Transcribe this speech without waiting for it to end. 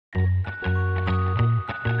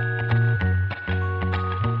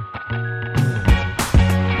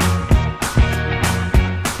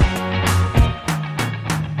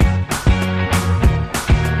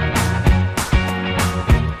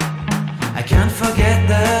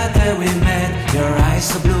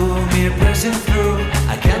piercing through.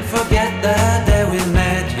 I can't forget the day we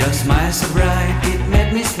met. Your smile so bright, it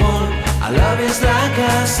made me swoon. Our love is like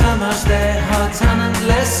a summer's day, hot and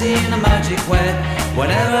endless in a magic way.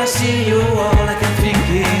 Whenever I see you, all I can think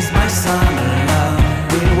is my summer love.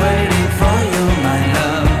 Been waiting for you, my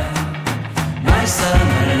love. My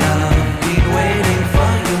summer love. Been waiting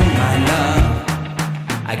for you, my love.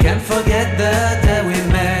 I can't forget the day we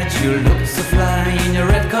met. You looked so fly in your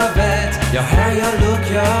red Corvette. Your hair, your look,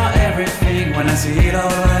 your everything. When I see it all,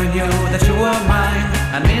 I knew that you were mine.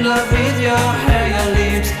 I'm in love with your hair, your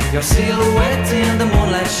lips, your silhouette in the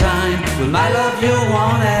moonlight shine. With my love you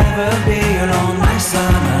won't ever be alone. My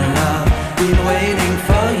summer love, been waiting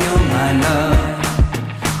for you, my love.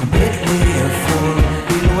 Completely a fool,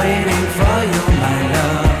 been waiting for you, my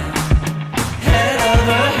love. Head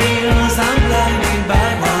over heels, I'm blinded by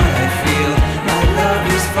what I feel. My love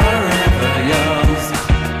is forever yours.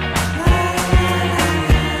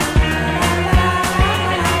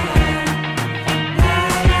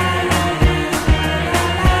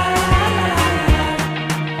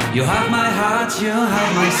 You have my heart, you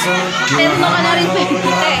have my soul. You have my whole, you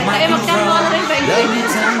have my control. Love me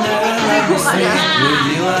tender, love me sweet. With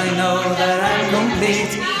you I know that I'm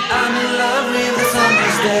complete. I'm in love with the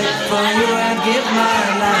summer's day. For you I'd give my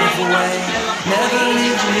life away. Never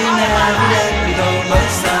leave me, never let me go. My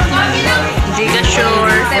summer love. Hindi ka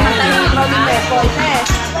sure. Samantalang ikaw ni Pepo,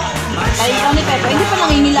 ay ikaw ni Pepo, hindi pa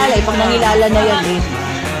nanginilala. Pag nangilala na yan eh.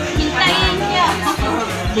 Hintayin niya.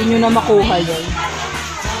 Hindi nyo na makuha yan.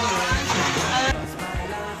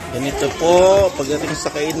 Ganito po, pagdating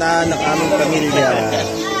sa kainan ng aming pamilya,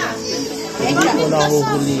 hindi po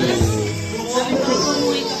nahuhuli.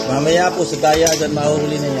 Mamaya po sa dayagan,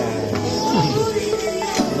 mahuhuli na yan.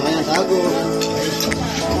 Ganyan, tago.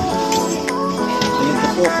 Ganito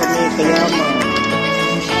po kami kayaman.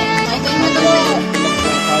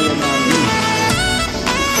 Magpapakaya namin.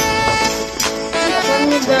 Saan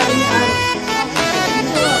mo ba inaan?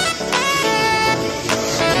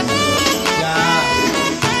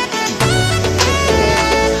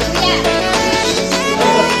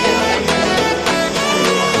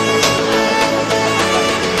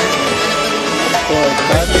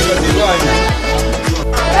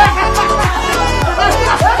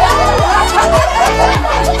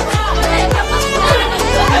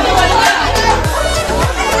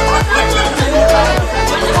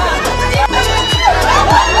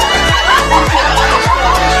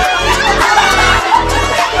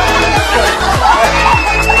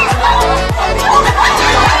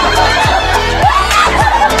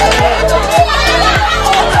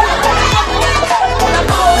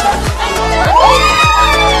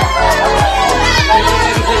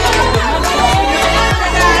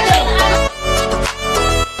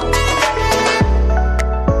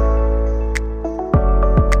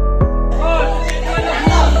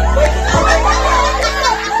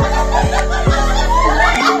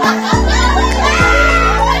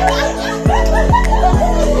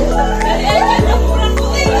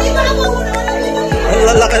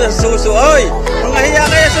 Lalaki ng suso. Oy! Mga hiya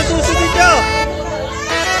kaya sa suso dito!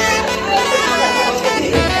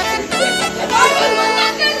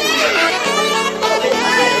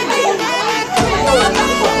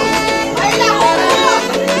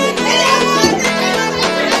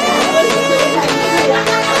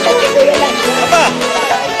 Aba!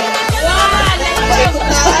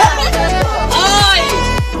 Oy!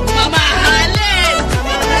 Mamahalin!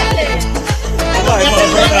 Aba, yung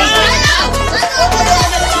mga brother.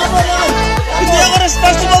 Hindi ako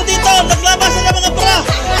responsible dito! Naglabasan ng mga bra!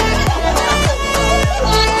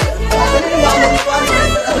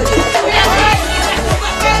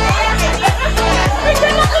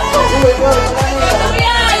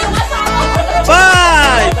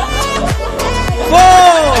 Five!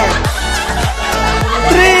 4!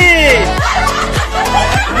 3!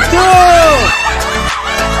 2!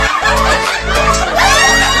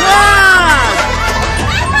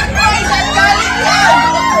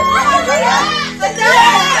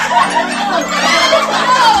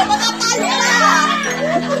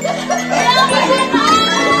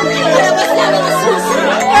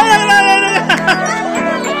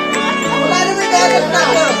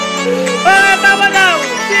 Tama na!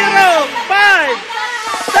 0! 5!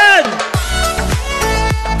 10!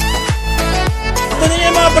 Kunin niyo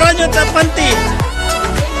yung mga brand new at panty.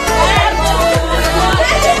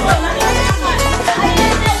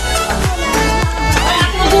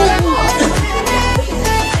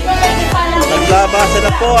 Naglabasan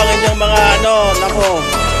na po ang inyong mga nako.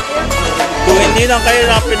 Kung hindi lang kayo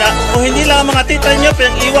kung hindi lang ang mga tita niyo,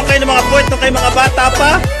 pinag-iwan kayo ng mga puwet nung kayo mga bata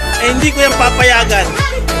pa, eh hindi ko yan papayagan.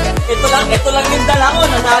 ito lang yung dala ko.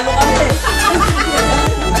 Nanalo kami.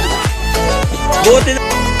 Buti na.